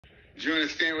You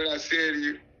understand what I said to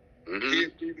you?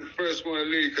 He'd be the first one to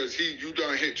leave because you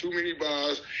done hit too many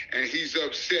bars and he's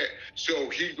upset. So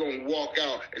he's going to walk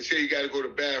out and say he got to go to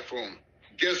the bathroom.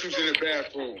 Guess who's in the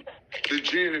bathroom? The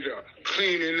janitor.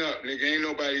 Cleaning up, nigga. Ain't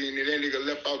nobody in there. That nigga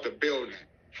left out the building.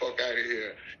 Fuck out of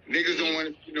here. Niggas don't want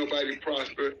to see nobody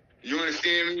prosper. You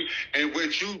understand me? And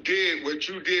what you did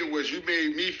was you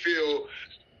made me feel...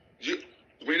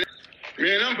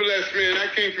 Man, I'm blessed, man. I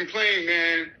can't complain,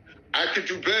 man. I could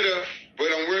do better, but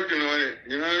I'm working on it.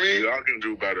 You know what I mean? Y'all can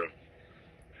do better.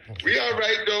 We all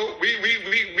right, though. We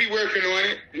working on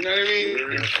it. You know what I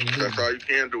mean? That's all you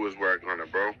can do is work on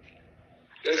it, bro.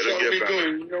 That's all we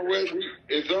doing. You know what?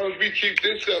 As long as we keep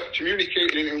this up,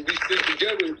 communicating, and we stick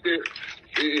together,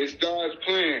 it's God's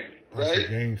plan, right? That's a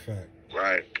game fact.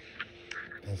 Right.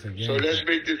 That's a game So let's fact.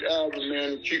 make this album,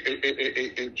 man, and keep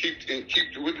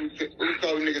what do we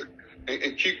call them niggas?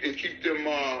 And keep them.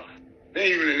 There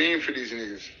ain't even a name for these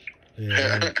niggas.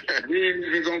 Yeah. We ain't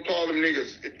even gonna call them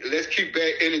niggas. Let's keep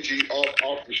bad energy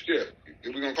off the strip.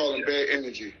 We're gonna call them bad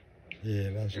energy. Yeah,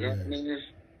 that's You know real. what I mean?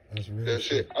 That's real.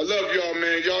 That's it. I love y'all,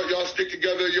 man. Y'all stick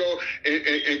together, y'all,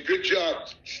 and good job.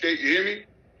 You hear me?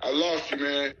 I lost you,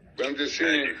 man. But I'm just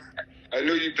saying, I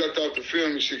know you ducked off the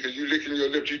film and shit because you licking your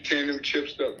lips, you tearing them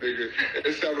chips up, nigga.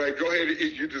 It's all right. Go ahead and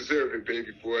eat. You deserve it,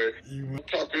 baby boy.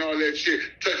 Talking all that shit,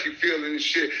 touchy feeling and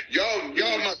shit. Y'all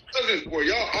my cousins, boy.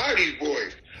 Y'all are these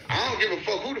boys. I don't give a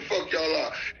fuck who the fuck y'all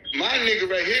are. My nigga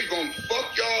right here gonna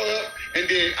fuck y'all up, and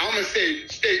then I'm gonna say,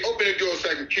 stay, open the door so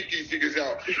I can kick these niggas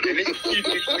out. And they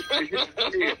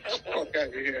fuck out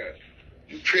of here.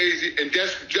 You crazy. And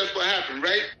that's just what happened,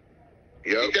 right?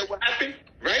 Yep. Is that what happened?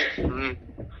 Right?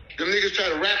 Them niggas try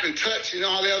to rap and touch and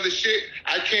all that other shit.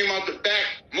 I came out the back.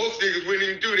 Most niggas wouldn't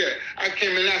even do that. I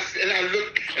came and I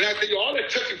looked and I said, yo, all that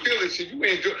touch and feeling shit, you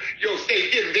ain't do. Yo,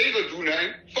 stay getting. They ain't gonna do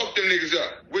nothing. Fuck them niggas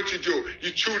up. What you do?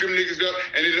 You chew them niggas up,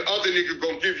 and then the other nigga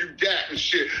gonna give you that and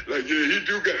shit. Like, yeah, he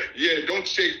do got. Yeah, don't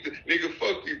say, nigga,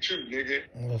 fuck you too, nigga.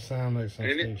 Well, sound like some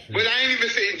fake shit. But I ain't even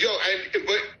say, yo,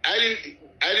 I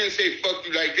didn't say fuck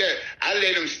you like that. I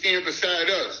let him stand beside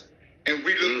us. And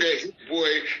we looked at his boy,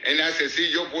 and I said,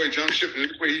 see, your boy jump ship, and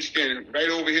look where he's standing, right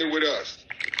over here with us.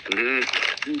 You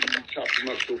chopped him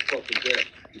up so fucking bad.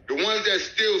 The ones that's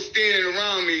still standing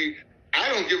around me, I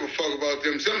don't give a fuck about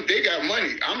them. They got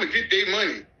money. I'm going to get their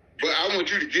money. But I want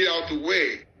you to get out the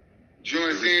way. Do you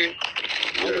understand?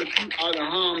 I want you out of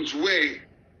harm's way.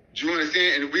 Do you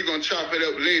understand? And we're going to chop it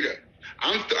up later.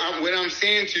 What I'm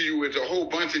saying to you is a whole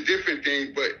bunch of different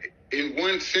things, but in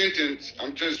one sentence,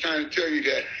 I'm just trying to tell you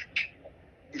that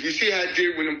you see how I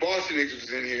did when the Boston niggas was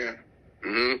in here.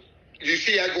 You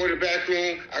see I go to the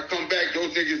bathroom, I come back,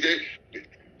 those niggas,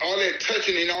 all that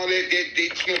touching and all that, they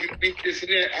smoking weed, this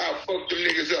and that, I'll fuck them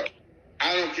niggas up.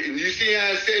 I don't care. You see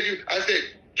how I said,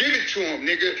 give it to them,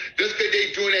 nigga. Just because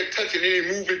they doing that touching and they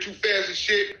moving too fast and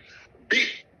shit,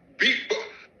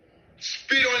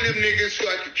 spit on them niggas so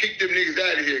I can kick them niggas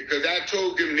out of here. Because I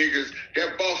told them niggas,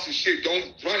 that Boston shit,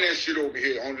 don't run that shit over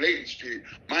here on Layton Street.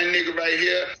 My nigga right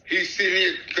here, he's sitting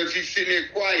here, because he's sitting here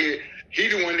quiet, he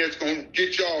the one that's going to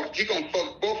get y'all, he going to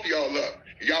fuck both of y'all up.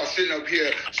 Y'all sitting up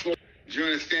here. Do you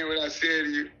understand what I said to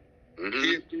you?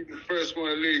 He'd be the first one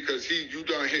to leave because you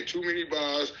done hit too many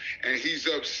bars and he's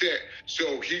upset.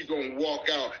 So he's going to walk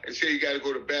out and say he got to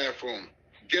go to the bathroom.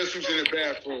 Guess who's in the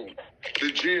bathroom?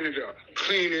 The janitor.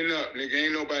 Cleaning up, nigga.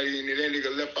 Ain't nobody in there. That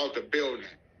nigga left out the building.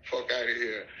 Fuck out of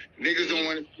here. Niggas don't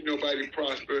want to see nobody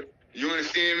prosper. You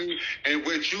understand me? And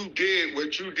what you did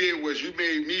was you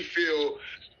made me feel.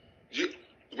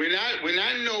 When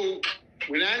I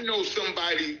know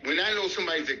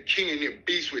somebody's a king and they're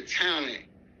beast with talent,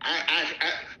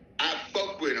 I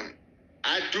fuck with them.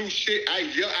 I do shit.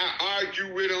 I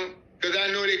argue with them because I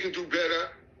know they can do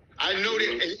better. I know that,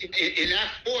 and I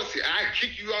force it. I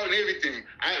kick you out and everything.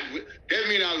 That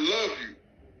mean I love you.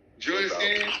 Do you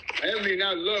understand? That mean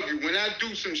I love you. When I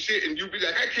do some shit and you be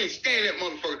like, I can't stand that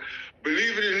motherfucker.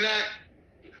 Believe it or not,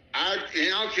 I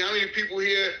don't care how many people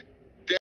here